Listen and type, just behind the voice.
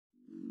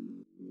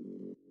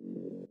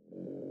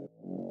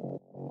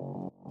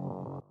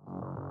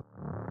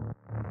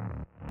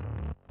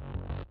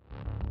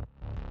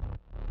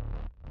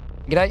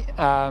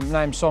G'day,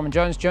 name's Simon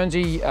Jones,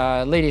 Jonesy,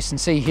 lead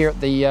S&C here at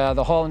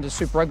the Highlanders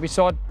Super Rugby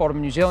side, bottom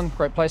of New Zealand,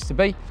 great place to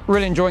be.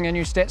 Really enjoying our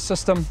new stats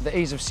system. The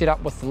ease of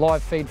setup with the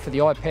live feed for the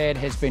iPad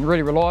has been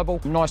really reliable.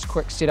 Nice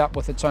quick setup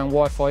with its own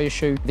Wi-Fi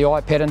issue. The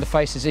iPad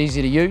interface is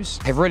easy to use.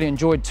 Have really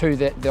enjoyed too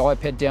that the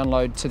iPad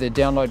download to the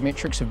download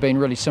metrics have been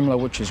really similar,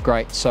 which is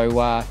great.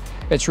 So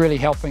it's really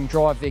helping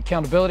drive the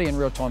accountability and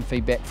real-time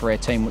feedback for our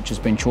team, which has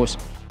been choice.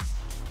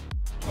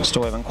 We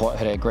still haven't quite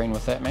hit our green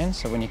with that, man,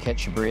 so when you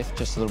catch your breath,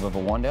 just a little bit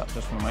of a wind out,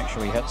 just want to make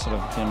sure we hit sort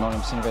of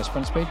 90% of our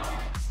sprint speed.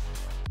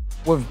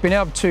 We've been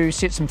able to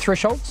set some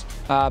thresholds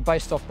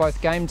based off both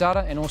game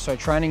data and also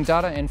training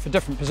data, and for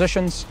different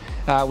positions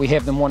we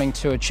have them wanting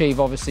to achieve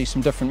obviously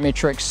some different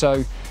metrics.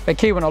 So a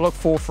key one I look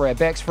for our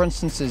backs, for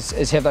instance,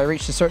 is have they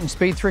reached a certain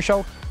speed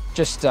threshold?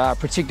 Just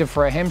protective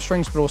for our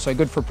hamstrings, but also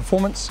good for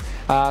performance.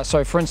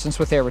 So for instance,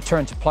 with our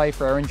return to play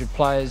for our injured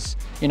players,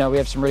 we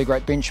have some really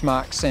great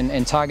benchmarks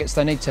and targets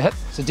they need to hit.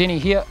 So Denny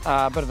here,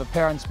 a bit of a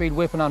power and speed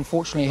weapon,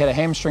 unfortunately had a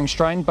hamstring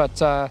strain, but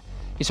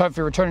he's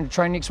hopefully returning to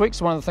train next week.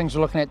 So one of the things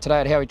we're looking at today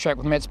at how we track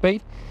with Matt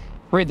speed.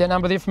 Read that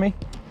number there for me.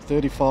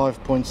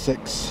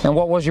 35.6. And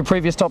what was your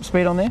previous top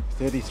speed on there?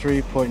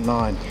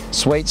 33.9.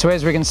 Sweet. So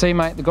as we can see,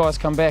 mate, the guy's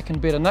come back in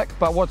better nick,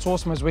 but what's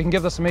awesome is we can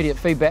give this immediate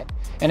feedback,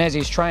 and as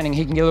he's training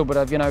he can get a little bit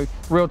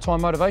of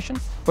real-time motivation,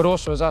 but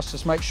also as us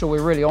just make sure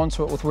we're really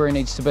onto it with where he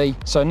needs to be.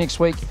 So next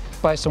week,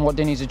 based on what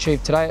Denny's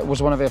achieved today, it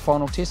was one of our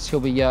final tests, he'll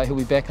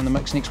be back in the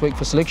mix next week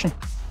for selection.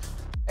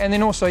 And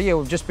then also,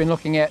 we've just been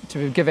looking at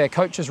to give our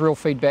coaches real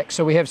feedback.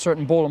 So we have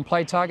certain ball and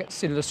play targets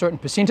set at a certain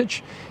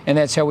percentage, and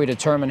that's how we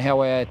determine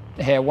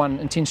how one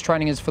intense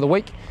training is for the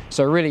week.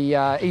 So really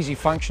easy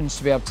functions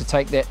to be able to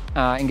take that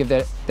and give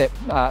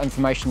that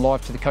information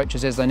live to the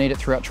coaches as they need it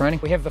throughout training.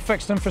 We have the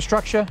fixed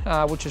infrastructure,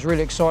 which is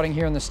really exciting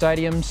here in the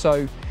stadium.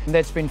 So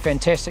that's been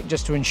fantastic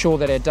just to ensure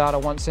that our data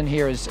once in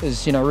here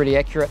is really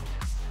accurate.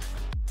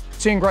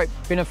 Seeing great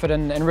benefit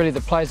in really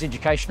the players'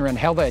 education around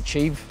how they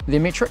achieve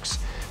their metrics.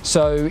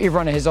 So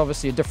everyone has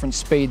obviously a different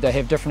speed, they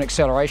have different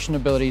acceleration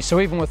abilities. So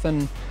even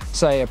within,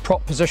 say, a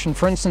prop position,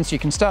 for instance, you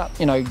can start,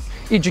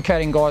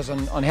 educating guys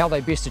on how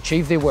they best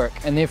achieve their work,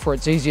 and therefore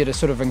it's easier to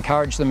sort of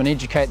encourage them and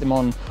educate them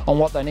on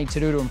what they need to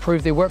do to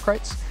improve their work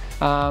rates.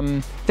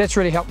 That's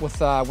really helped with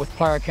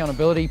player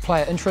accountability,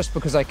 player interest,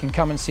 because they can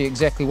come and see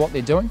exactly what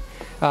they're doing.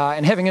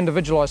 And having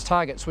individualised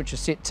targets which are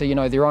set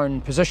to their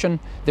own position,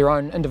 their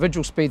own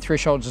individual speed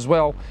thresholds as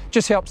well,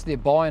 just helps their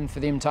buy-in for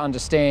them to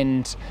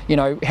understand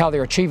how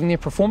they're achieving their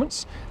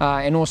performance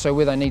and also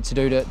where they need to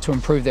do to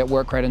improve that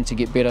work rate and to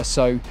get better.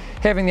 So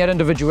having that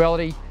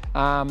individuality,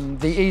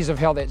 the ease of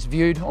how that's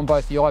viewed on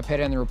both the iPad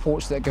and the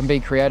reports that can be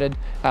created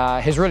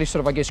has really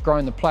sort of,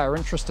 grown the player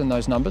interest in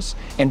those numbers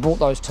and brought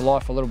those to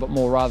life a little bit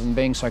more rather than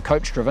being so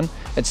coach driven.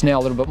 It's now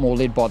a little bit more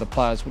led by the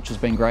players, which has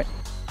been great.